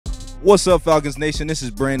What's up, Falcons Nation? This is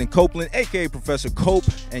Brandon Copeland, aka Professor Cope,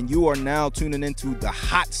 and you are now tuning into the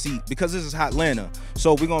hot seat because this is Hotlanta.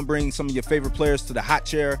 So we're gonna bring some of your favorite players to the hot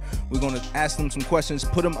chair. We're gonna ask them some questions,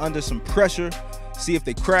 put them under some pressure, see if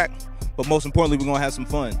they crack. But most importantly, we're gonna have some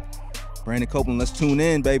fun. Brandon Copeland, let's tune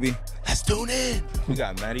in, baby. Let's tune in. We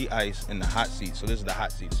got Matty Ice in the hot seat. So this is the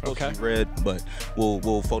hot seat. It's supposed to be red, but we'll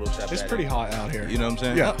Photoshop that. It's pretty hot out here. You know what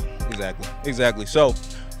I'm saying? Yeah. Exactly. So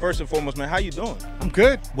first and foremost, man, how you doing? I'm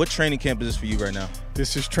good. What training camp is this for you right now?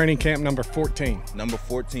 This is training camp number 14. Number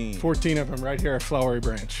 14. 14 of them right here at Flowery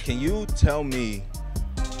Branch. Can you tell me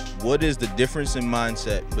what is the difference in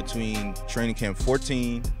mindset between training camp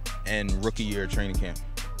 14 and rookie year training camp?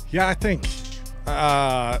 Yeah, I think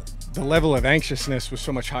the level of anxiousness was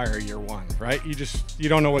so much higher year one, right? You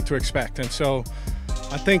don't know what to expect. And so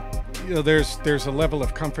I think there's a level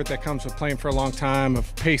of comfort that comes with playing for a long time,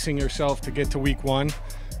 of pacing yourself to get to week one,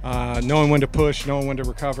 knowing when to push, knowing when to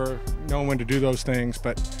recover, knowing when to do those things.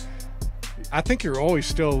 But I think you're always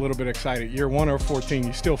still a little bit excited. Year 1 or 14,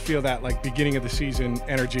 you still feel that like beginning of the season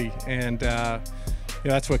energy, and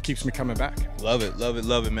that's what keeps me coming back. Love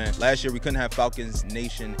it, man. Last year we couldn't have Falcons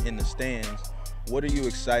Nation in the stands. What are you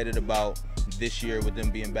excited about this year with them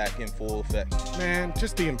being back in full effect? Man,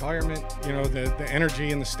 just the environment, the energy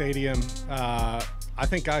in the stadium. I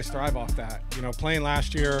think guys thrive off that. Playing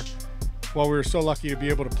last year, while we were so lucky to be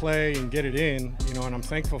able to play and get it in, and I'm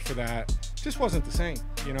thankful for that, just wasn't the same,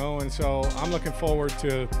 and so I'm looking forward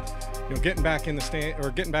to getting back in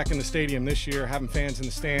the stadium this year, having fans in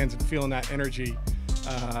the stands and feeling that energy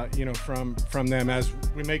from them as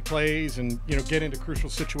we make plays and get into crucial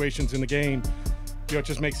situations in the game. It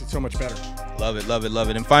just makes it so much better. Love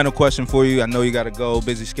it. And final question for you. I know you got to go,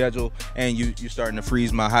 busy schedule, and you're starting to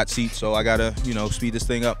freeze my hot seat, so I got to, speed this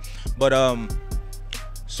thing up. But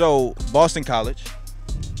so Boston College,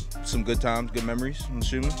 some good times, good memories, I'm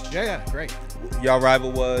assuming? Yeah, great. Y'all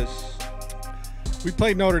rival was? We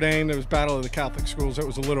played Notre Dame. There was Battle of the Catholic Schools. It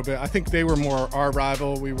was a little bit. I think they were more our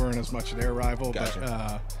rival. We weren't as much their rival.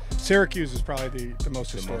 Gotcha. But Syracuse is probably the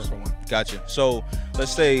most historical one. Gotcha. So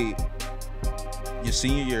let's say your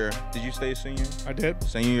senior year. Did you stay a senior? I did.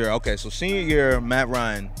 Senior year. Okay, so senior year, Matt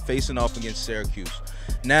Ryan facing off against Syracuse.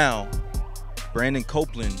 Now, Brandon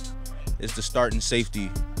Copeland is the starting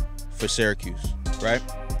safety for Syracuse, right?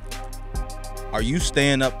 Are you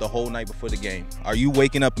staying up the whole night before the game? Are you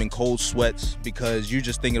waking up in cold sweats because you're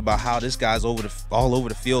just thinking about how this guy's all over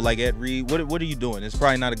the field like Ed Reed? What are you doing? It's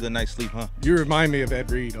probably not a good night's sleep, huh? You remind me of Ed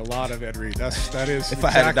Reed, a lot of Ed Reed. That is. If exactly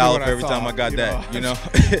I had $1 for every thought, time I got that,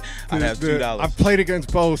 I'd have $2. I've played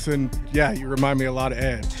against both, and yeah, you remind me a lot of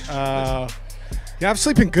Ed. Yeah, I'm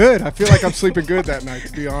sleeping good. I feel like I'm sleeping good that night,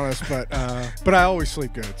 to be honest. But I always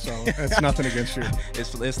sleep good, so it's nothing against you.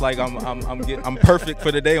 It's like I'm perfect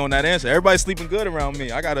for the day on that answer. Everybody's sleeping good around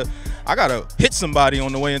me. I gotta hit somebody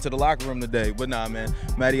on the way into the locker room today. But nah, man.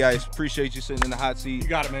 Matty Ice, appreciate you sitting in the hot seat. You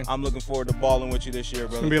got it, man. I'm looking forward to balling with you this year,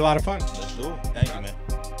 brother. It's gonna be a lot of fun. Let's do it. Thank you, man.